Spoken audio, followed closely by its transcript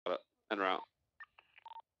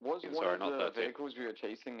Was one Sorry, of not the 13. vehicles we were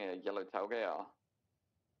chasing a yellow tailgater?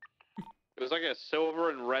 It was like a silver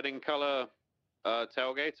and red in color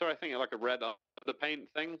tailgater, I think, like a red underpaint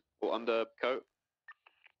thing or undercoat.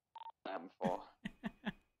 For.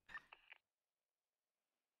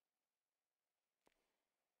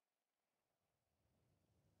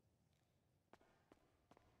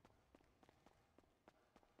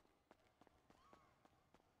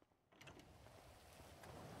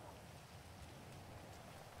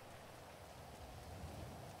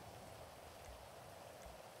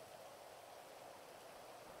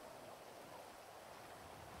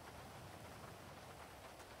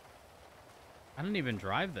 I don't even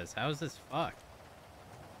drive this. How is this fucked?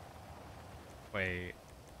 Wait.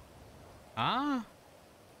 Huh?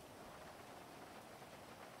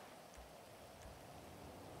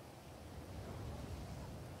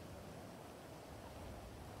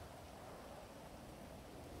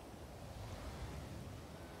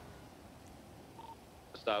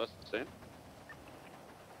 Status the same.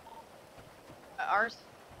 Ours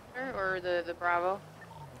or the Bravo?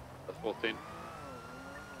 The 14.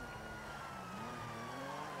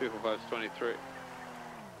 24523.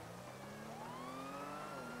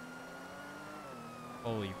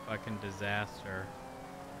 Holy fucking disaster.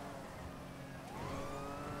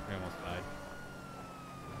 We almost died.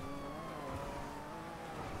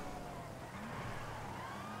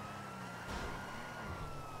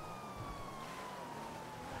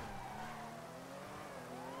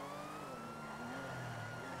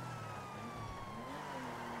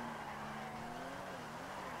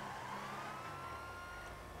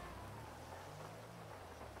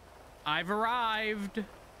 I've arrived.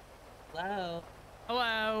 Hello.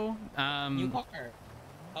 Hello. New car.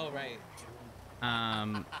 Oh, right.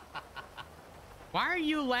 Why are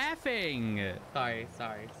you laughing? Sorry.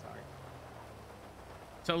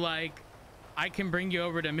 So, like, I can bring you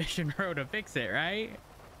over to Mission Row to fix it, right?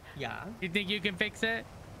 Yeah. You think you can fix it?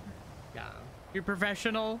 Yeah. You're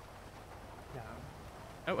professional? Yeah.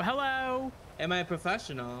 Oh, hello. Am I a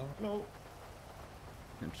professional? No.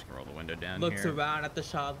 I'm just gonna roll the window down Looks here. around at the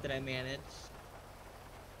shop that I manage.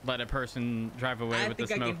 Let a person drive away with the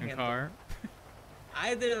smoking car.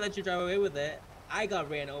 I didn't let you drive away with it. I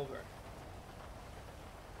got ran over.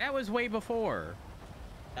 That was way before.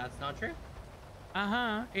 That's not true.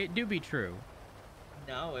 Uh-huh. It do be true.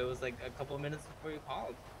 No, it was like a couple of minutes before you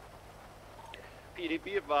called. PD,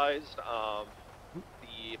 be advised,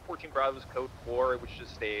 the 14 Bravo's Code 4, it was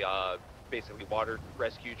just a basically water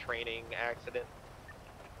rescue training accident.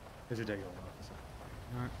 Is it regular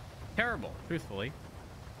officer? Terrible, truthfully.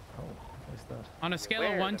 Oh, what's that? On a scale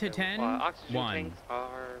of 1 to 10, 1.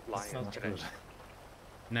 That's not good.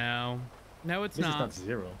 No, it's this not. Is not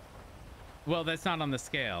 0. Well, that's not on the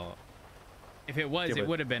scale. If it was, Yeah, it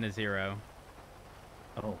would have been a 0.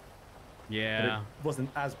 Oh. Yeah. But it wasn't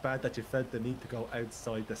as bad that you felt the need to go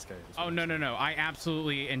outside the scale. Oh, no. I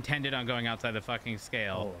absolutely intended on going outside the fucking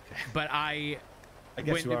scale. Oh, okay. But I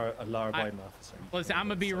guess you are a law-abiding officer. Listen, I'm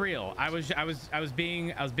gonna be real. I was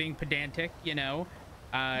being pedantic, you know,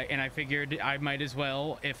 and I figured I might as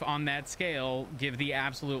well, if on that scale, give the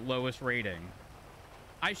absolute lowest rating.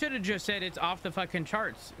 I should have just said it's off the fucking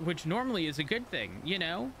charts, which normally is a good thing, you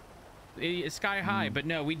know. It's sky high, but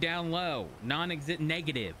no, we down low,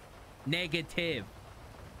 negative.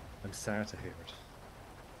 I'm sorry to hear it.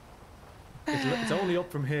 It's only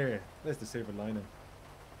up from here. There's the silver lining.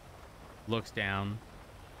 Looks down.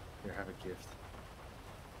 Here, have a gift.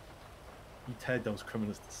 You tell those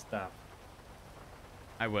criminals to stop.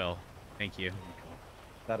 I will. Thank you.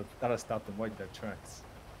 That'll stop them right in their tracks.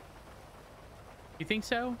 You think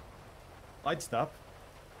so? I'd stop.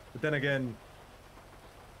 But then again,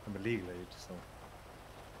 I'm a legal age, so...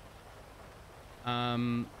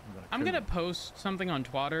 I'm gonna post something on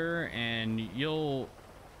Twitter, and you'll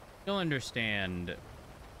understand.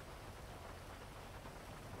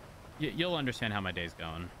 You'll understand how my day's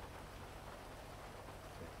going.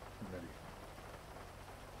 I'm ready.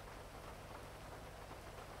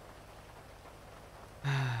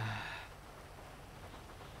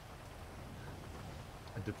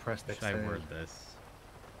 A depressed Should I word this?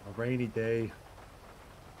 A rainy day.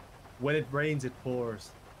 When it rains, it pours.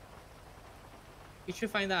 You should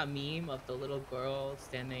find that meme of the little girl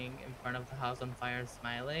standing in front of the house on fire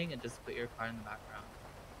smiling and just put your car in the background.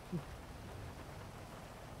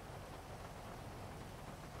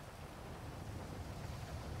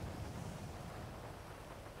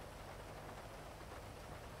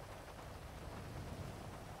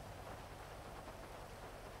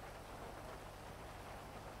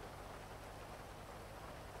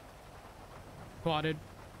 Squatted.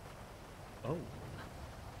 Oh.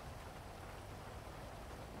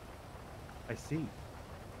 I see.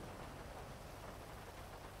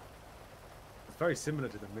 It's very similar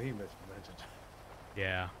to the meme that you mentioned.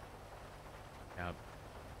 Yeah. Yep.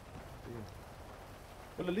 Yeah.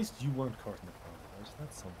 Well, at least you weren't caught in the crowd, right?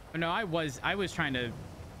 That's something. No, I was trying to.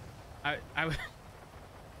 I was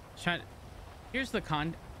trying. Here's the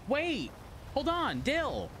con. Wait, hold on,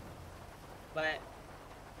 Dill. But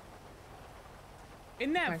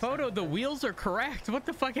In that photo, the wheels are correct. What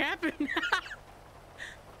the fuck happened?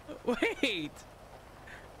 Wait.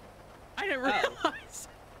 I didn't realize.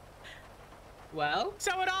 Well,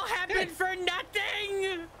 So it all happened for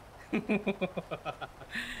nothing.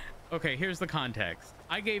 Okay, here's the context.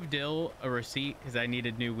 I gave Dill a receipt because I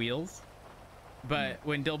needed new wheels. But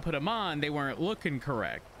when Dill put them on, they weren't looking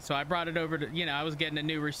correct. So I brought it over to, you know, I was getting a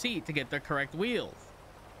new receipt to get the correct wheels.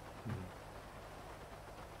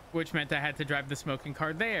 Which meant I had to drive the smoking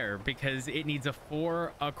car there because it needs a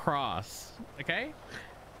 4 across. Okay?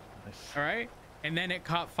 Nice. All right? And then it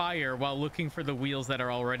caught fire while looking for the wheels that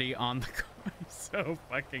are already on the car. I'm so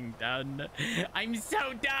fucking done. I'm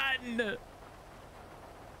so done.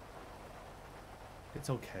 It's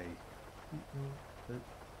okay.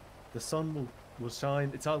 The sun will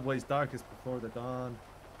shine. It's always darkest before the dawn.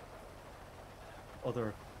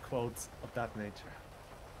 Other quotes of that nature.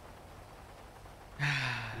 You'll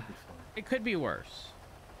be fine. It could be worse.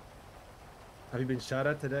 Have you been shot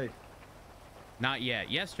at today? Not yet.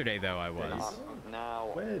 Yesterday, though, I was. Now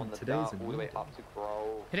When? on the Today's dart a all the new way day. up to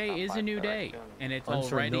Grove. Today is a new day, direction, and it's I'm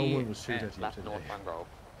sure already. no one will shoot at you left today. north Van Grove.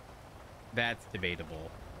 That's debatable.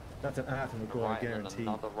 That's an anathema goal, I Right, and then guarantee.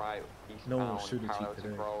 another right No one will eastbound, shoot at you parallel to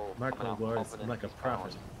today. Grove, Mark coming my out words, I'm Covenant like a eastbound.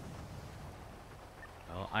 prophet.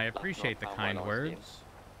 Well, I appreciate the north kind Van words.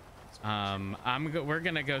 We're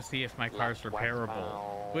gonna go see if my car's Left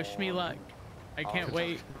repairable. Wish me westbound. luck. I can't Oh,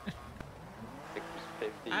 wait.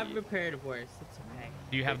 650. I've repaired worse. It's okay.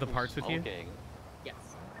 Do you have the parts with you? Smoking. Yes.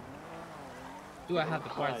 Do I have the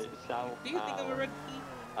parts? Right, south, Do you think I'm a rookie?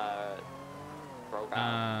 Grove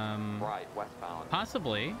out. Right, westbound.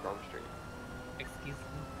 Possibly. Grove Street. Excuse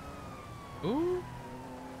me. Ooh,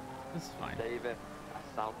 this is fine. Davis,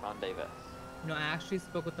 southbound Davis. No, I actually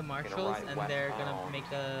spoke with the marshals, right and they're gonna westbound. make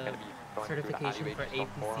a Gonna be going through the certification alleyway for just off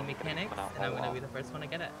APC four, gonna be mechanics, coming out and I'm gonna Hall. be the first one to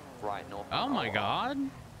get it. Right, north. Oh my god.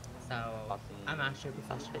 So I'm actually a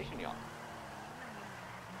professional. Station Yard.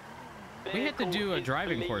 We had to do Vehicle a is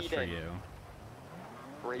driving course for bleeding. you.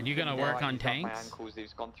 Braking you gonna work right, on he's got my tanks? ankles,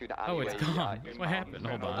 he's gone through the Oh, it's alleyway, gone. he's What gone. happened?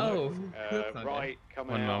 Hold on. Oh, that's not Right,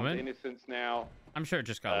 coming One out moment. Innocence now. I'm sure it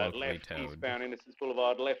just got locally Left towed. eastbound Innocence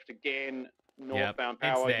Boulevard. Left again. Yep, Northbound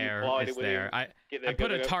it's Power. there. You collided It's with there. him. I Get there, I put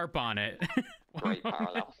go, a go. tarp on it. Great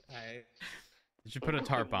parallel. good. You should put a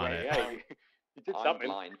tarp on Yeah, it. yeah, you did I'm something.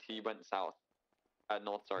 blind, he went south.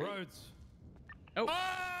 North, sorry. Oh.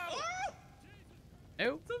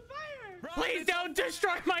 Oh. Please don't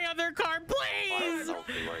destroy my other car, please. No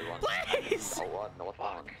clue where he went. Please. Oh, what?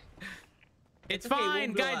 Northbound. It's okay, it won't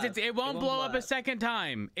fine, blow guys. up. It won't It won't blow blow up a up. second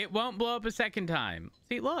time. It won't blow up a second time.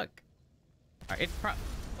 See, look. All right, it's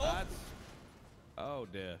Oh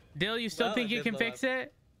dear. Dill, you still Well, think it you did can blow fix up.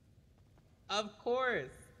 it? Of course.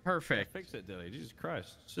 Perfect. Fix it, Dilly. Jesus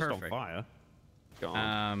Christ. It's just Perfect. on fire. Go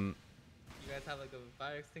on. You guys have like a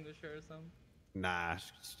fire extinguisher or something? Nah,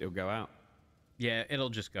 it'll go out. Yeah, it'll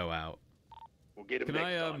just go out. We'll get him Can next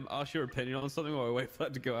I time. ask your opinion on something while I wait for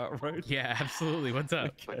that to go out, Road? Yeah, absolutely. What's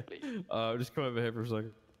up? Quickly. Just come over here for a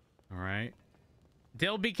second. All right.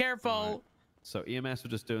 Dill, be careful. All right. So EMS were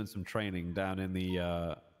just doing some training down in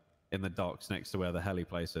the docks next to where the heli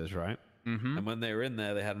place is, right? Mm-hmm. And when they were in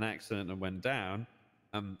there, they had an accident and went down.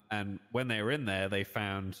 And when they were in there, they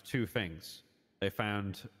found two things. They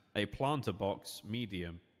found a planter box,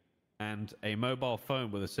 medium, and a mobile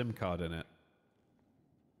phone with a SIM card in it.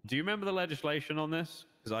 Do you remember the legislation on this?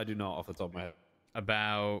 Because I do not off the top of my head.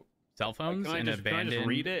 About cell phones Can I and just abandoned.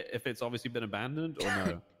 read it if it's obviously been abandoned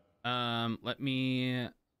or no? Let me.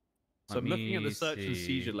 So I'm looking at the search and see.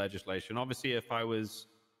 seizure legislation. Obviously, if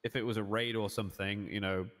it was a raid or something, you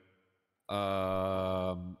know,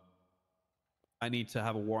 I need to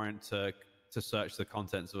have a warrant to search the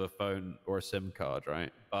contents of a phone or a SIM card,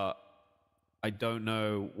 right? But I don't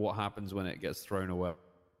know what happens when it gets thrown away.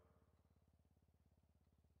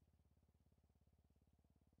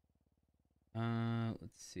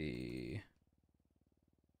 Let's see.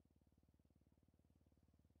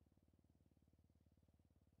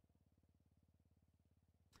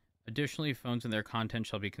 Additionally, phones and their content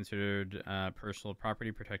shall be considered personal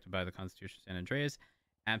property protected by the Constitution of San Andreas.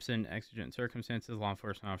 Absent exigent circumstances, law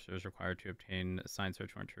enforcement officer is required to obtain a signed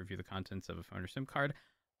search warrant to review the contents of a phone or SIM card,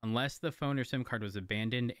 unless the phone or SIM card was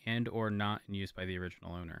abandoned and or not in use by the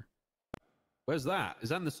original owner. Where's that? Is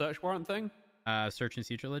that in the search warrant thing? Search and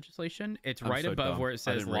seizure legislation. It's I'm right so above dumb. where it I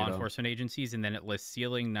says didn't law read on. enforcement agencies, and then it lists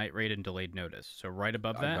sealing, night raid, and delayed notice. So right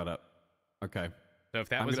above I that. got it. Okay. So if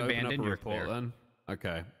that I'm was gonna open up abandoned, a you're report clear. then.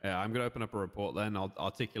 Okay. Yeah, I'm gonna open up a report then. I'll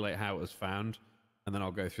articulate how it was found, and then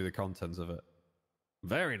I'll go through the contents of it.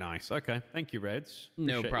 Very nice. Okay. Thank you, Reds.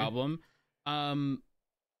 No Appreciate you. problem.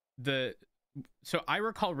 So I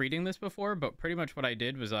recall reading this before, but pretty much what I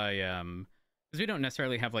did was because we don't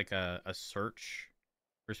necessarily have like a search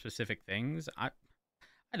for specific things. I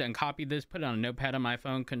done copied this, put it on a notepad on my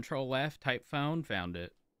phone, Control F, type phone, found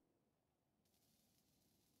it.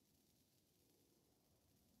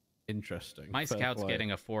 Interesting. My Fair scout's play.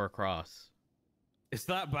 getting a 4 across. Is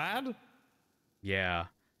that bad? Yeah.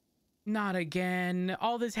 Not again.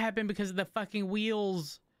 All this happened because of the fucking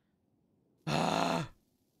wheels.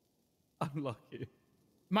 Unlucky.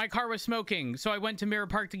 My car was smoking, so I went to Mirror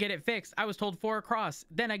Park to get it fixed. I was told 4 across.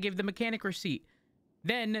 Then I gave the mechanic receipt.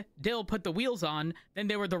 Then Dill put the wheels on. Then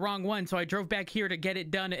they were the wrong one, so I drove back here to get it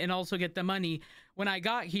done and also get the money. When I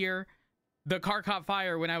got here, the car caught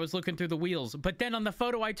fire when I was looking through the wheels. But then on the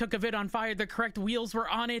photo I took of it on fire, the correct wheels were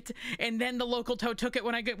on it. And then the local tow took it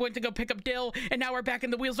when I went to go pick up Dill. And now we're back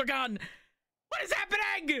and the wheels are gone. What is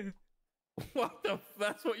happening? What the?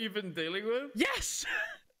 That's what you've been dealing with? Yes.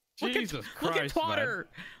 Jesus Christ, Look at Twatter. man.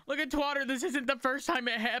 Look at Twatter. This isn't the first time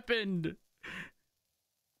it happened.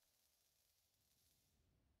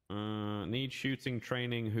 Need shooting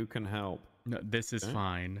training. Who can help? No, this is Okay.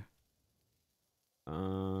 fine.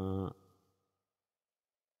 Oh,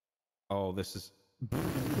 this is me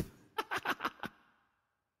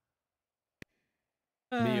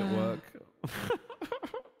at work.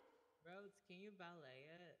 Rhodes, can you ballet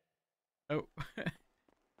it? Oh.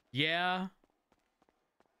 Yeah.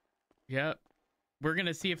 Yep. We're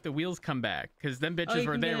gonna see if the wheels come back, because them Oh, bitches you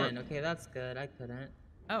were can there. get in. Okay, that's good. I couldn't.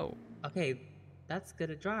 Oh. Okay, that's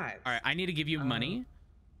good at drives. All right. I need to give you money.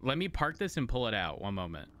 Let me park this and pull it out. One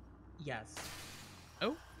moment. Yes.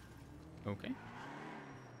 Oh. Okay.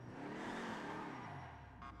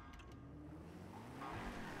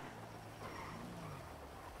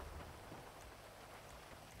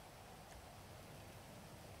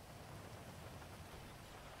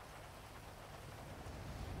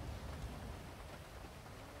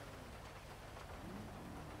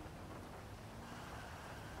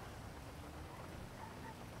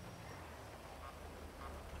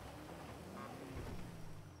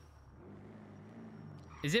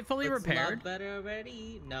 Is it fully Looks a repaired? lot better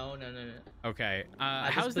already. No. Okay. I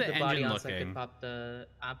just How's put the body engine on so I looking? could pop the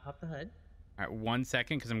hood. All right, 1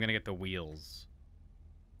 second, because I'm gonna get the wheels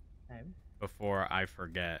Okay. before I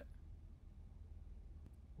forget.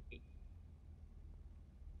 Okay.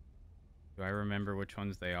 Do I remember which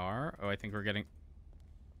ones they are? Oh, I think we're getting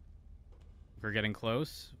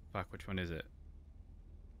close. Fuck, which one is it?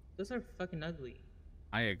 Those are fucking ugly.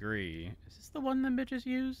 I agree. Is this the one them bitches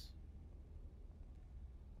use?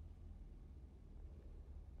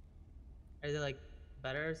 Are they like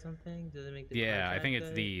better or something? Do they make the Yeah, car I think drive it's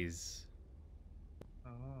good? these. Oh.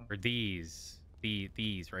 Or these.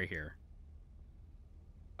 These right here.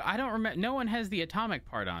 I don't remember. No one has the atomic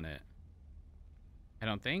part on it. I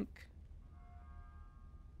don't think.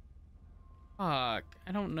 Fuck.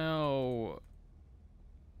 I don't know.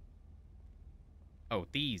 Oh,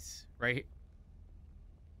 these. Right.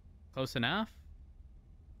 Close enough?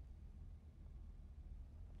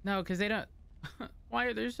 No, because they don't. Why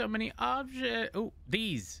are there so many options? Oh,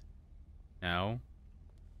 these. No.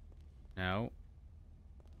 No.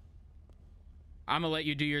 I'm gonna let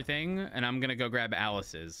you do your thing, and I'm gonna go grab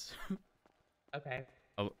Alice's. Okay.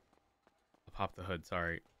 I'll pop the hood.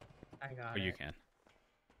 Sorry. I got Oh, it. you can.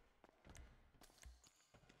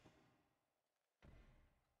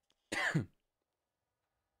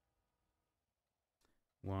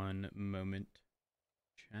 One moment.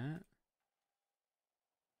 Chat.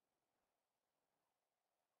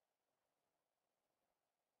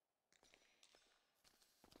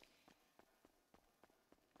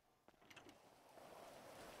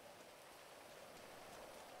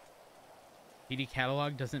 PD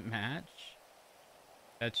catalog doesn't match?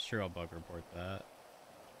 That's true, I'll bug report that.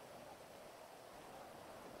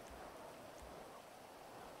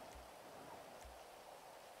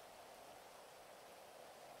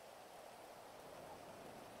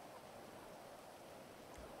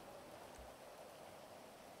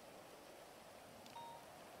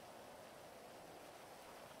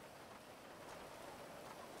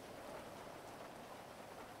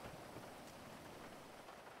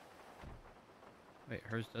 Wait,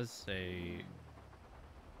 hers does say...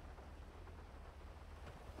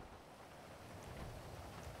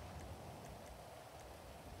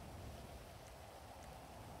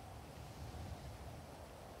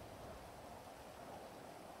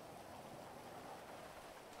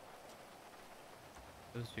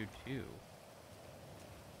 supposed to too.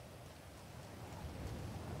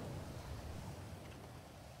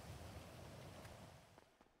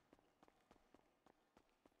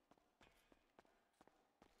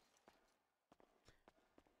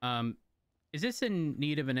 Is this in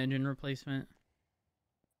need of an engine replacement?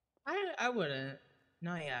 I wouldn't.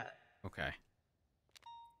 Not yet. Okay.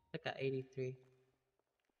 Like at 83.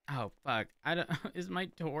 Oh fuck! I don't. Is my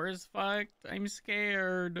Taurus fucked? I'm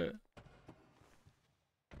scared.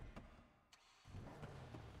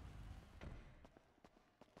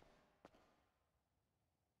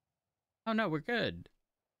 Oh no, we're good.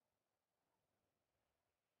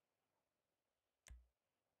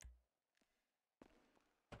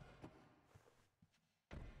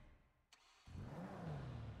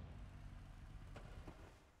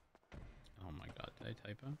 Oh my god, did I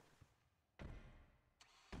typo?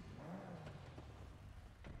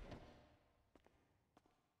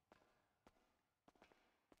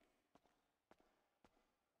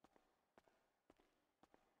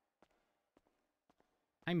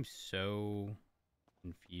 I'm so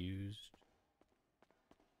confused.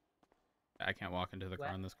 I can't walk into the car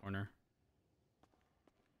What? in this corner.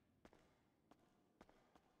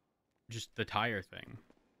 Just the tire thing.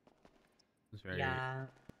 It's very... Yeah.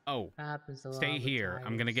 Oh, That happens a lot. stay with here.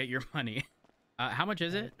 I'm gonna tires. get your money. How much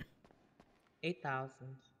is it? 8,000.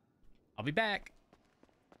 I'll be back.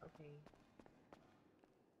 Okay.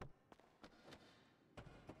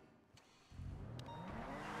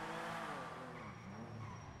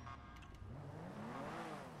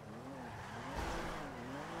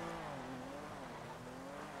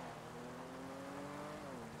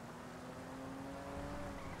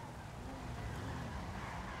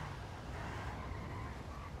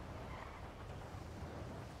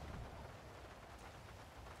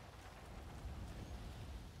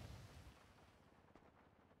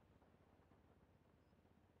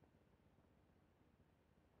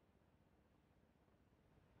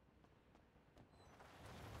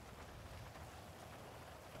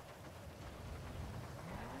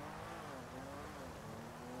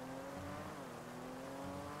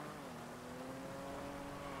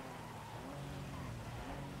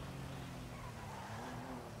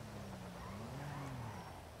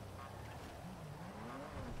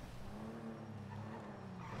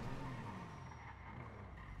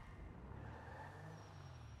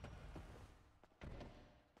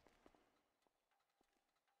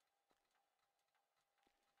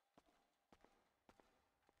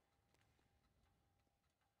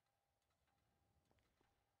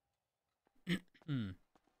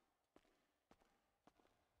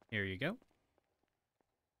 Here you go.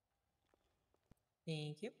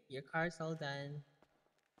 Thank you. Your car's all done.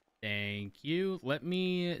 Thank you. Let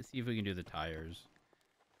me see if we can do the tires.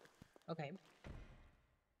 Okay.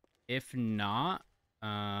 If not,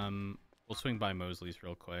 we'll swing by Mosley's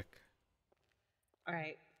real quick. All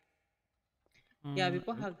right. Yeah,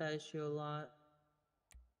 people oop. have that issue a lot.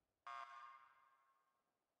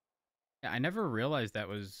 Yeah, I never realized that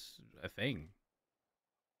was a thing.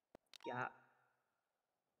 Yeah.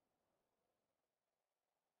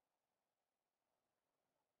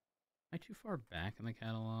 Am I too far back in the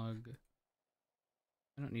catalog?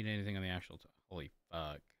 I don't need anything on the actual... Holy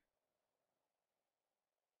fuck.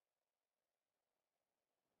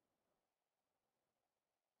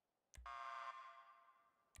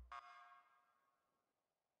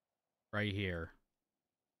 Right here.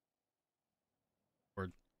 Or...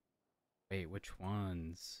 Wait, which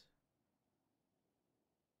ones?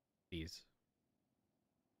 These.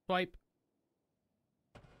 Swipe.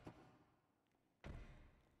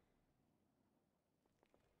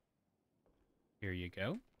 Here you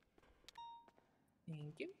go.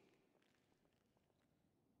 Thank you.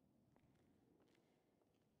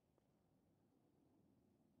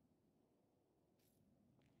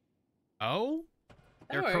 Oh? That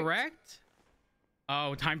They're worked. correct?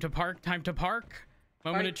 Oh, time to park, time to park.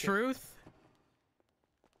 Moment of Park it. truth.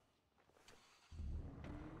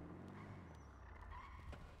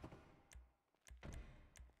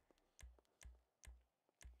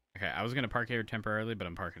 Okay, I was gonna park here temporarily, but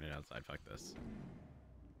I'm parking it outside. Fuck this.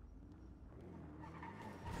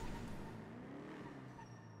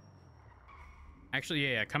 Actually,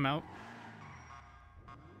 yeah, come out.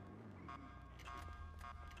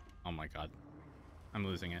 Oh my god. I'm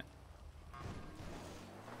losing it.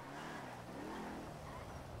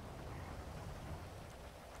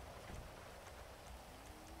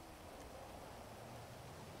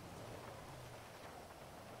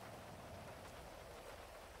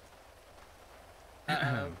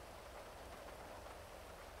 Uh-oh.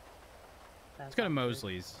 Let's go to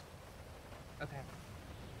Mosley's. Okay.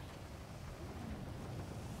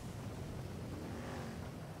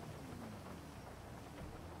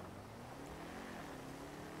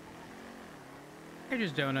 I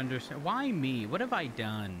just don't understand. Why me? What have I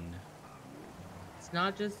done? It's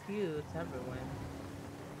not just you, it's everyone.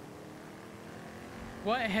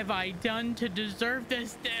 What have I done to deserve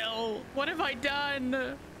this, Dill? What have I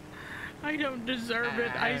done? I don't deserve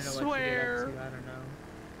it, I don't know swear. What you get up to, I don't know.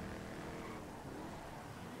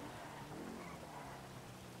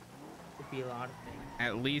 Could be a lot of things.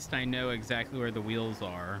 At least I know exactly where the wheels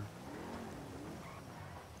are.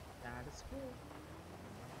 That is good.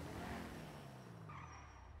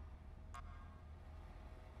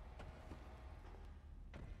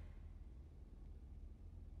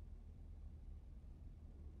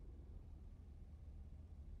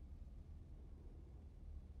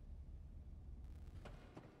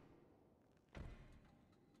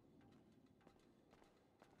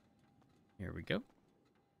 Here we go.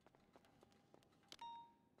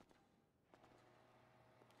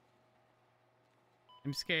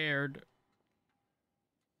 I'm scared.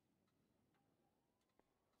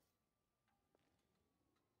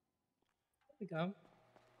 There we go.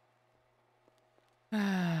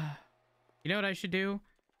 You know what I should do?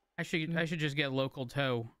 I should just get local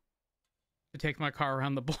tow to take my car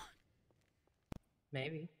around the block.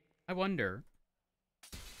 Maybe. I wonder.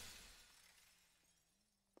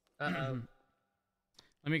 Uh-oh.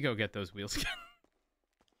 Let me go get those wheels again.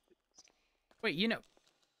 Wait, you know.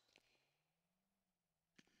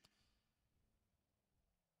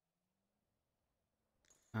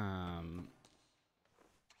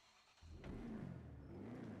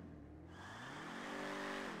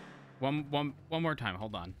 One more time.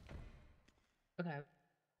 Hold on. Okay.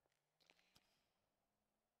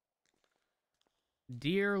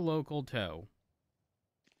 Dear local tow.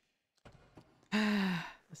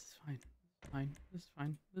 This is fine. Fine. This is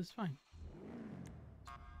fine. This is fine.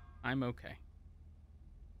 I'm okay.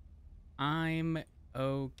 I'm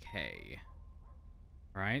okay.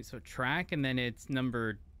 All right. So track, and then it's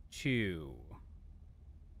number 2.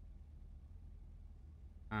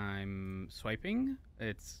 I'm swiping.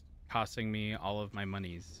 It's costing me all of my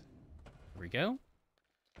monies. Here we go.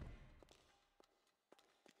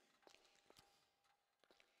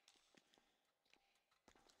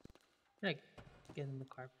 Like, get in the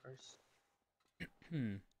car first.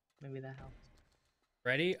 Maybe that helps.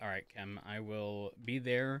 Ready? All right, Kem. I will be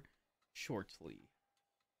there shortly.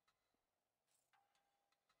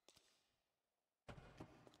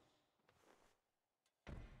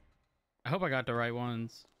 I hope I got the right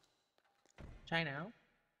ones. Try now.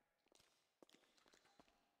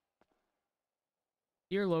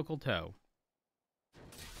 Dear local tow.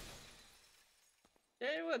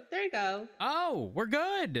 There you go. Oh, we're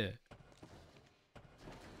good.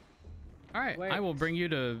 All right, I will bring you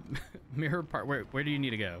to Mirror Park. Where do you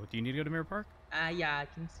need to go? Do you need to go to Mirror Park? Yeah,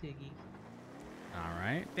 Kintsugi. All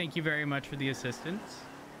right. Thank you very much for the assistance.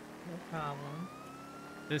 No problem.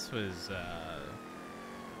 This was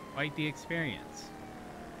quite the experience.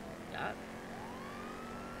 Yeah.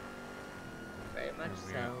 Very much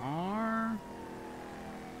Here so. we are.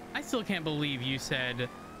 I still can't believe you said,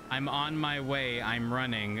 I'm on my way, I'm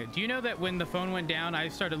running. Do you know that when the phone went down, I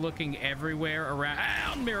started looking everywhere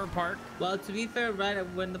around Mirror Park? Well, to be fair, right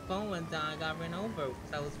when the phone went down, I got ran over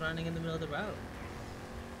because I was running in the middle of the road.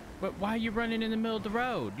 But why are you running in the middle of the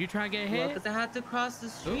road? You trying to get hit? Well, because I had to cross the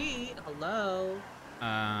street. Ooh. Hello.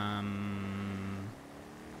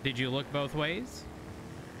 Did you look both ways?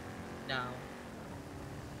 No.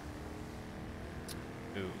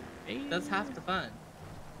 Ooh. That's half the fun.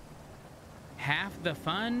 Half the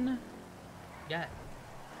fun? Yeah.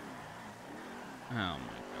 Oh my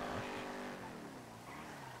gosh.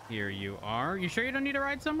 Here you are. You sure you don't need to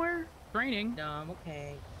ride somewhere? It's raining. No, I'm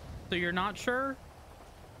okay. So you're not sure?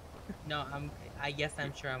 No, I guess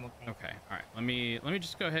I'm sure I'm okay. Okay. All right. Let me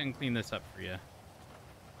just go ahead and clean this up for you. There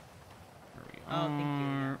we Oh, thank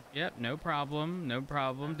you. Yep, no problem. No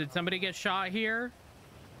problem. Did somebody get shot here?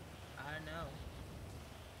 I don't know.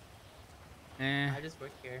 Eh. I just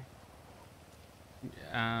work here.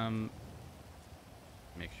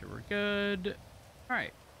 Make sure we're good. All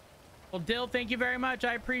right. Well, Dill, thank you very much.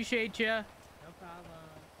 I appreciate you. No problem.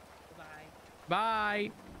 Goodbye.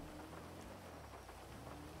 Bye.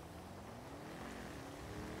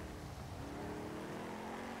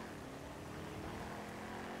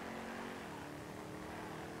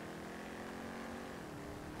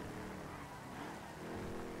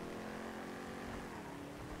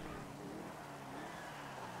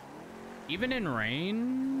 Even in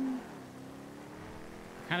rain,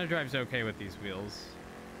 kind of drives okay with these wheels.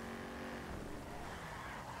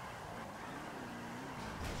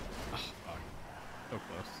 Oh, fuck. So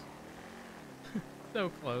close. So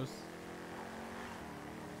close.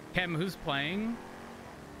 Kem, who's playing?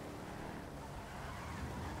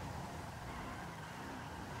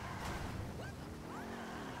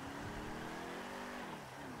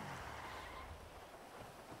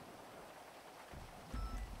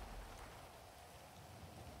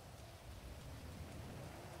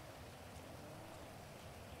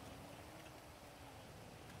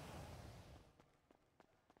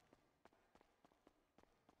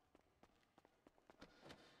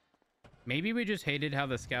 Maybe we just hated how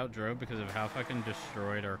the Scout drove because of how fucking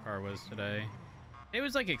destroyed our car was today. It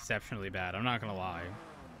was like exceptionally bad, I'm not gonna lie.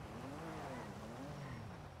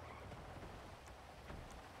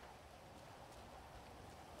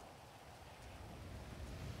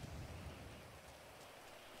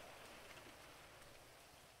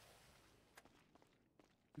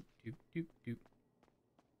 Doop, doop, doop.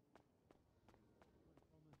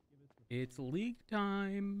 It's leak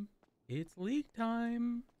time. It's leak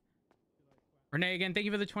time. Renee, again, thank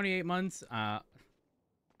you for the 28 months. I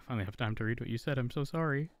finally have time to read what you said. I'm so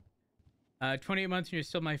sorry. 28 months and you're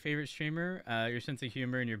still my favorite streamer. Your sense of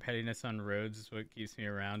humor and your pettiness on roads is what keeps me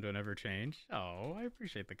around. Don't ever change. Oh, I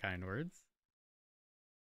appreciate the kind words.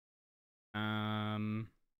 Well,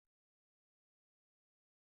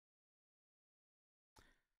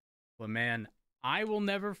 man, I will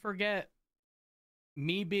never forget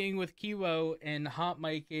me being with Kiwo and hot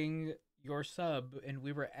miking your sub, and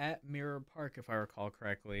we were at Mirror Park, if I recall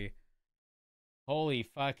correctly. Holy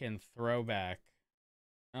fucking throwback.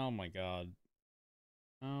 Oh my god.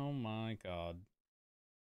 Oh my god.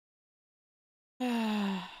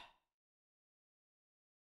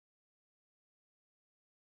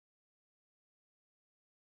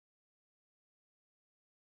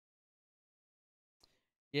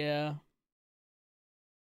 Yeah.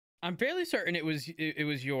 I'm fairly certain it was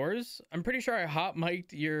yours. I'm pretty sure I hot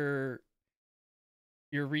mic'd your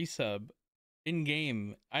resub in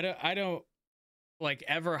game. I don't like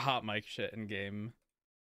ever hot mic shit in game.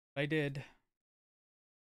 I did.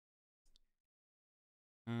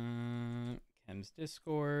 Ken's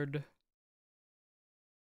Discord.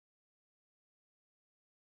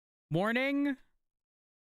 Warning.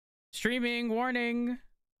 Streaming warning.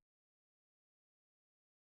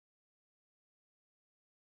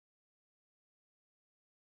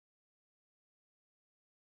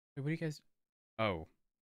 Wait, what do you guys? Oh.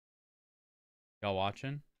 Y'all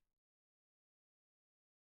watching?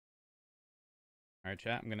 All right,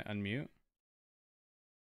 chat. I'm gonna unmute.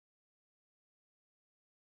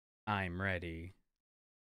 I'm ready.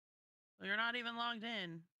 Well, you're not even logged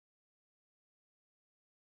in.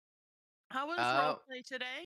 How was Oh. roleplay today?